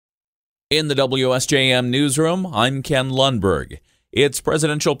In the WSJM newsroom, I'm Ken Lundberg. It's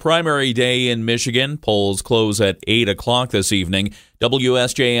presidential primary day in Michigan. Polls close at 8 o'clock this evening.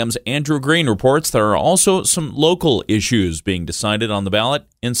 WSJM's Andrew Green reports there are also some local issues being decided on the ballot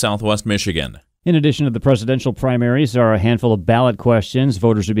in southwest Michigan. In addition to the presidential primaries, there are a handful of ballot questions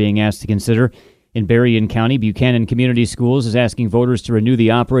voters are being asked to consider. In Berrien County, Buchanan Community Schools is asking voters to renew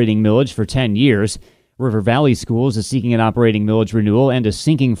the operating millage for 10 years. River Valley Schools is seeking an operating millage renewal and a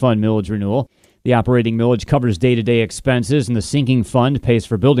sinking fund millage renewal. The operating millage covers day-to-day expenses, and the sinking fund pays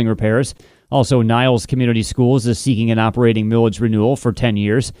for building repairs. Also, Niles Community Schools is seeking an operating millage renewal for 10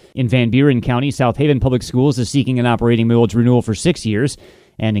 years. In Van Buren County, South Haven Public Schools is seeking an operating millage renewal for 6 years.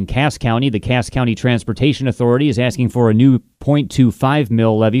 And in Cass County, the Cass County Transportation Authority is asking for a new .25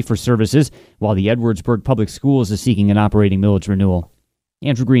 mil levy for services, while the Edwardsburg Public Schools is seeking an operating millage renewal.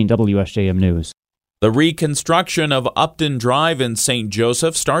 Andrew Green, WSJM News. The reconstruction of Upton Drive in St.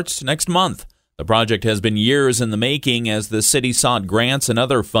 Joseph starts next month. The project has been years in the making as the city sought grants and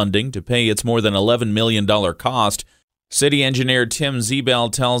other funding to pay its more than $11 million cost. City engineer Tim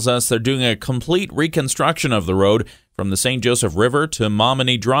Zebel tells us they're doing a complete reconstruction of the road from the St. Joseph River to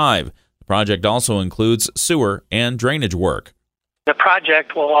Mominy Drive. The project also includes sewer and drainage work. The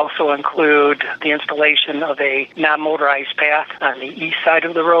project will also include the installation of a non-motorized path on the east side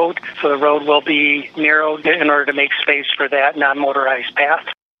of the road, so the road will be narrowed in order to make space for that non-motorized path.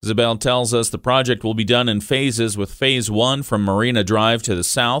 Zebel tells us the project will be done in phases, with Phase 1 from Marina Drive to the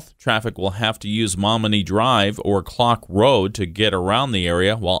south. Traffic will have to use Mominy Drive or Clock Road to get around the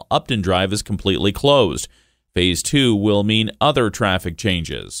area, while Upton Drive is completely closed. Phase 2 will mean other traffic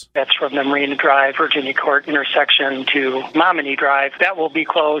changes. That's from the Marina Drive, Virginia Court intersection to Mominy Drive. That will be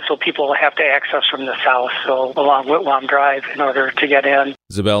closed, so people will have to access from the south, so along Whitlam Drive in order to get in.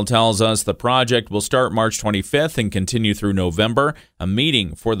 Zebel tells us the project will start March 25th and continue through November. A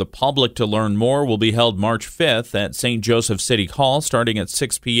meeting for the public to learn more will be held March 5th at St. Joseph City Hall starting at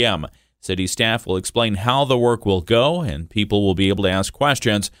 6 p.m. City staff will explain how the work will go, and people will be able to ask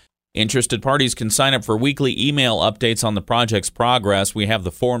questions. Interested parties can sign up for weekly email updates on the project's progress. We have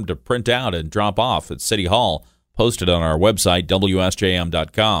the form to print out and drop off at City Hall, posted on our website,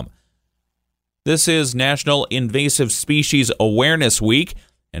 WSJM.com. This is National Invasive Species Awareness Week,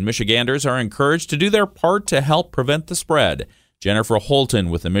 and Michiganders are encouraged to do their part to help prevent the spread. Jennifer Holton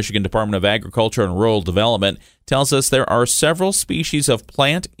with the Michigan Department of Agriculture and Rural Development tells us there are several species of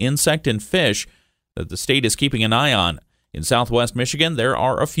plant, insect, and fish that the state is keeping an eye on. In southwest Michigan, there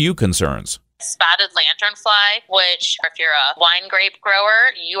are a few concerns. Spotted lanternfly, which if you're a wine grape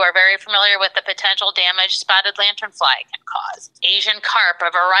grower, you are very familiar with the potential damage spotted lanternfly can cause. Asian carp, a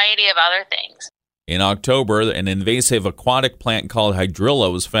variety of other things. In October, an invasive aquatic plant called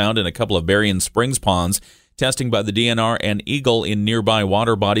hydrilla was found in a couple of Berrien Springs ponds. Testing by the DNR and Eagle in nearby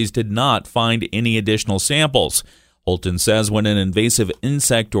water bodies did not find any additional samples. Holton says when an invasive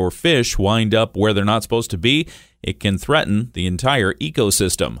insect or fish wind up where they're not supposed to be, it can threaten the entire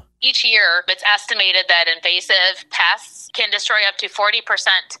ecosystem. Each year, it's estimated that invasive pests can destroy up to 40%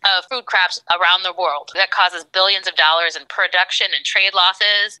 of food crops around the world. That causes billions of dollars in production and trade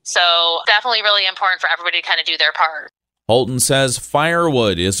losses. So definitely really important for everybody to kind of do their part. Holton says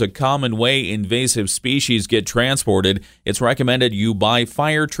firewood is a common way invasive species get transported. It's recommended you buy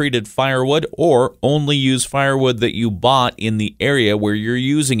fire-treated firewood or only use firewood that you bought in the area where you're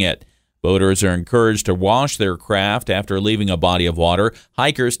using it. Boaters are encouraged to wash their craft after leaving a body of water.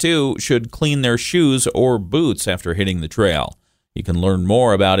 Hikers, too, should clean their shoes or boots after hitting the trail. You can learn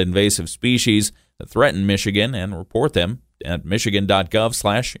more about invasive species that threaten Michigan and report them at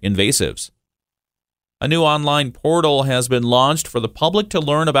michigan.gov/invasives. A new online portal has been launched for the public to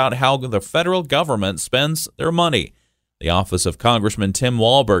learn about how the federal government spends their money. The Office of Congressman Tim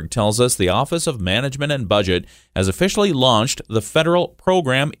Walberg tells us the Office of Management and Budget has officially launched the Federal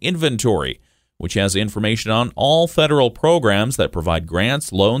Program Inventory, which has information on all federal programs that provide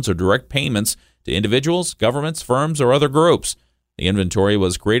grants, loans, or direct payments to individuals, governments, firms, or other groups. The inventory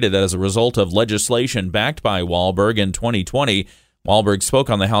was created as a result of legislation backed by Walberg in 2020. Walberg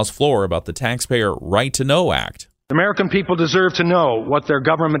spoke on the House floor about the Taxpayer Right to Know Act. The American people deserve to know what their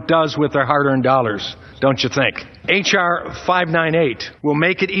government does with their hard-earned dollars, don't you think? H.R. 598 will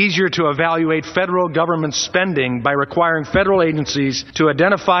make it easier to evaluate federal government spending by requiring federal agencies to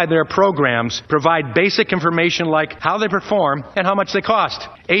identify their programs, provide basic information like how they perform and how much they cost.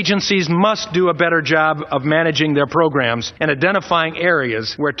 Agencies must do a better job of managing their programs and identifying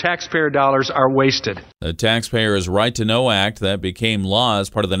areas where taxpayer dollars are wasted. The Taxpayers Right to Know Act that became law as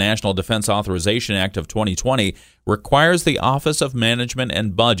part of the National Defense Authorization Act of 2020 requires the Office of Management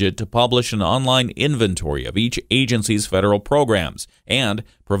and Budget to publish an online inventory of each agency's federal programs and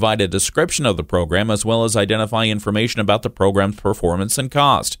provide a description of the program as well as identify information about the program's performance and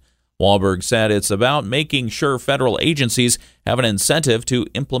cost. Wahlberg said it's about making sure federal agencies have an incentive to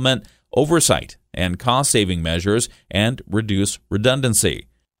implement oversight and cost-saving measures and reduce redundancy.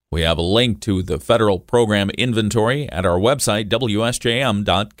 We have a link to the federal program inventory at our website,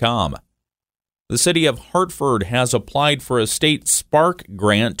 WSJM.com. The city of Hartford has applied for a state Spark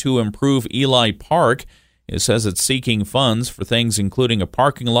grant to improve Ely Park. It says it's seeking funds for things including a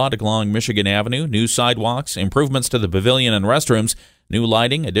parking lot along Michigan Avenue, new sidewalks, improvements to the pavilion and restrooms, new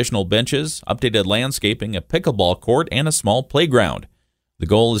lighting, additional benches, updated landscaping, a pickleball court, and a small playground. The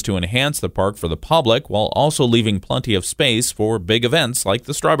goal is to enhance the park for the public while also leaving plenty of space for big events like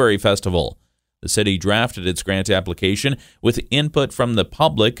the Strawberry Festival. The city drafted its grant application with input from the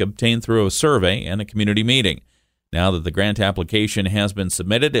public obtained through a survey and a community meeting. Now that the grant application has been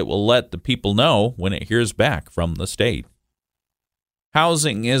submitted, it will let the people know when it hears back from the state.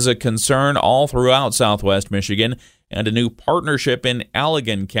 Housing is a concern all throughout southwest Michigan, and a new partnership in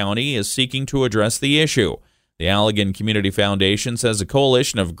Allegan County is seeking to address the issue. The Allegan Community Foundation says a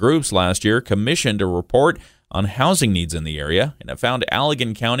coalition of groups last year commissioned a report on housing needs in the area, and it found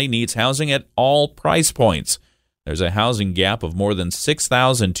Allegan County needs housing at all price points. There's a housing gap of more than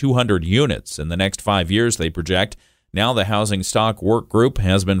 6,200 units in the next 5 years, they project. Now the Housing Stock Work Group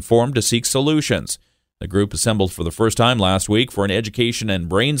has been formed to seek solutions. The group assembled for the first time last week for an education and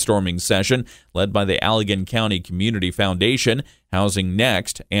brainstorming session led by the Allegan County Community Foundation, Housing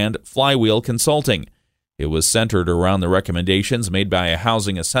Next, and Flywheel Consulting. It was centered around the recommendations made by a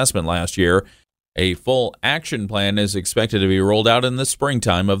housing assessment last year. A full action plan is expected to be rolled out in the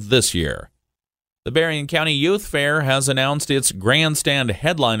springtime of this year. The Berrien County Youth Fair has announced its grandstand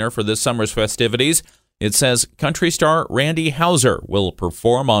headliner for this summer's festivities. It says country star Randy Houser will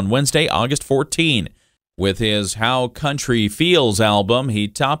perform on Wednesday, August 14. With his How Country Feels album, he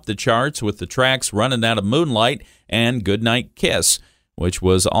topped the charts with the tracks Runnin' Out of Moonlight and Goodnight Kiss, which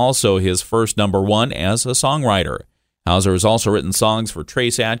was also his first number one as a songwriter. Houser has also written songs for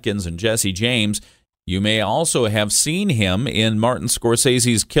Trace Atkins and Jesse James. You may also have seen him in Martin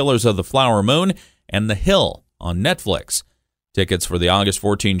Scorsese's Killers of the Flower Moon and The Hill on Netflix. Tickets for the August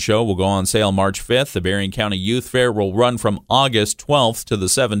 14 show will go on sale March 5th. The Berrien County Youth Fair will run from August 12th to the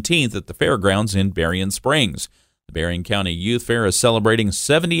 17th at the fairgrounds in Berrien Springs. The Berrien County Youth Fair is celebrating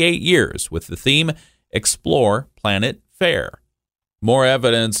 78 years with the theme Explore Planet Fair. More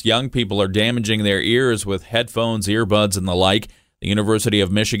evidence young people are damaging their ears with headphones, earbuds, and the like. The University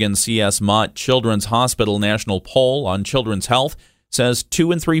of Michigan C.S. Mott Children's Hospital National Poll on Children's Health says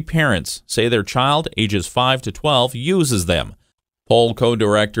 2 in 3 parents say their child, ages 5 to 12, uses them. Poll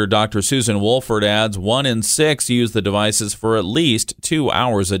co-director Dr. Susan Wolford adds 1 in 6 use the devices for at least 2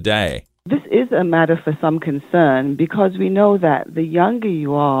 hours a day. This is a matter for some concern because we know that the younger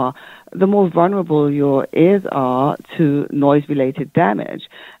you are, the more vulnerable your ears are to noise-related damage.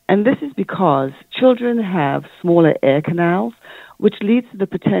 And this is because children have smaller ear canals, which leads to the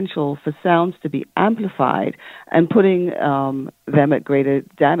potential for sounds to be amplified and putting them at greater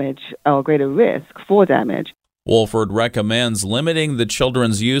damage or greater risk for damage. Wolford recommends limiting the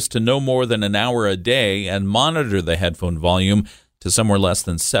children's use to no more than an hour a day and monitor the headphone volume to somewhere less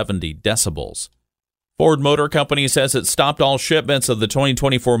than 70 decibels. Ford Motor Company says it stopped all shipments of the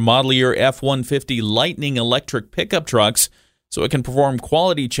 2024 model year F-150 Lightning electric pickup trucks so it can perform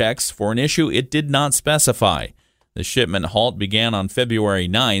quality checks for an issue it did not specify. The shipment halt began on February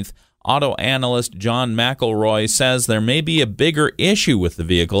 9th. Auto analyst John McElroy says there may be a bigger issue with the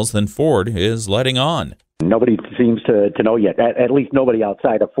vehicles than Ford is letting on. Nobody seems to know yet, at least nobody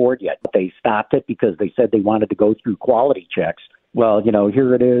outside of Ford yet. They stopped it because they said they wanted to go through quality checks. Well,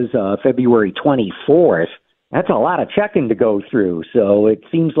 here it is, February 24th. That's a lot of checking to go through, so it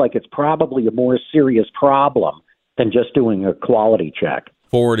seems like it's probably a more serious problem than just doing a quality check.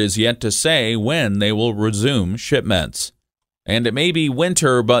 Ford is yet to say when they will resume shipments. And it may be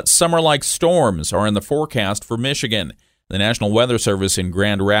winter, but summer-like storms are in the forecast for Michigan. The National Weather Service in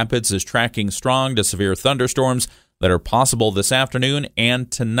Grand Rapids is tracking strong to severe thunderstorms that are possible this afternoon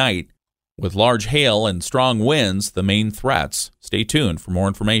and tonight, with large hail and strong winds the main threats. Stay tuned for more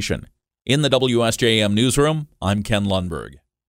information. In the WSJM Newsroom, I'm Ken Lundberg.